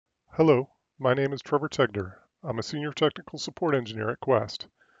Hello, my name is Trevor Tegner. I'm a Senior Technical Support Engineer at Quest.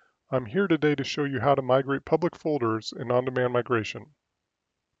 I'm here today to show you how to migrate public folders in on-demand migration.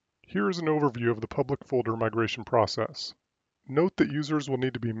 Here is an overview of the public folder migration process. Note that users will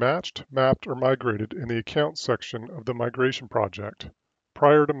need to be matched, mapped, or migrated in the Accounts section of the migration project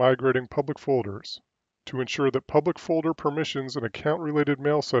prior to migrating public folders to ensure that public folder permissions and account-related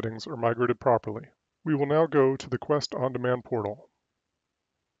mail settings are migrated properly. We will now go to the Quest On-Demand portal.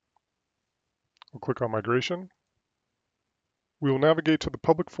 We'll click on Migration. We will navigate to the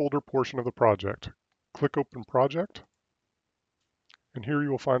public folder portion of the project. Click Open Project, and here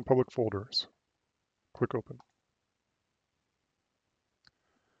you will find public folders. Click Open.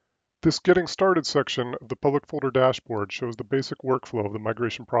 This Getting Started section of the public folder dashboard shows the basic workflow of the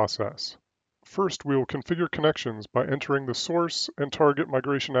migration process. First, we will configure connections by entering the source and target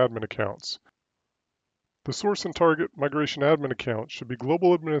migration admin accounts. The source and target migration admin accounts should be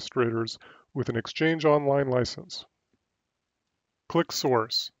global administrators with an Exchange Online license. Click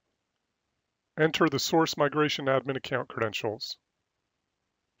Source. Enter the source migration admin account credentials.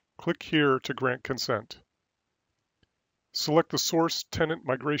 Click here to grant consent. Select the source tenant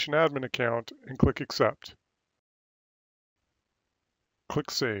migration admin account and click Accept.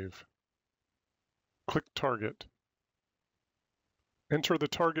 Click Save. Click Target. Enter the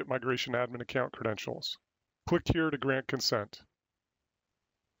target migration admin account credentials. Click here to grant consent.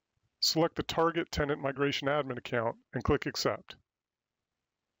 Select the target tenant migration admin account and click Accept.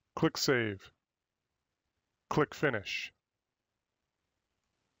 Click Save. Click Finish.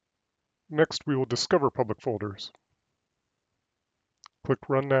 Next, we will discover public folders. Click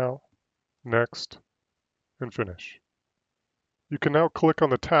Run Now, Next, and Finish. You can now click on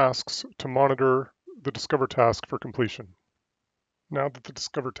the tasks to monitor the Discover task for completion. Now that the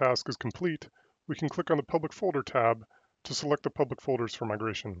Discover task is complete, we can click on the Public Folder tab to select the public folders for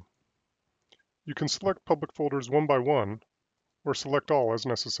migration. You can select public folders one by one, or select all as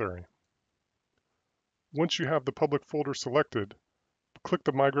necessary. Once you have the public folder selected, click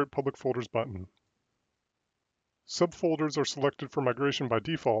the Migrate Public Folders button. Subfolders are selected for migration by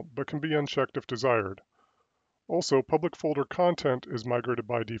default, but can be unchecked if desired. Also, public folder content is migrated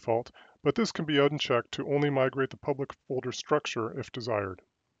by default, but this can be unchecked to only migrate the public folder structure if desired.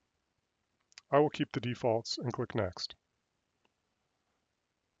 I will keep the defaults and click Next.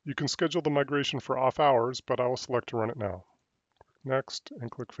 You can schedule the migration for off hours, but I will select to run it now. Next and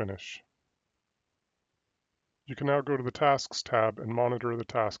click Finish. You can now go to the Tasks tab and monitor the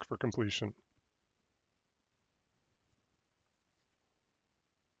task for completion.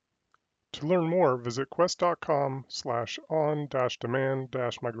 To learn more, visit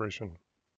quest.com/on-demand-migration.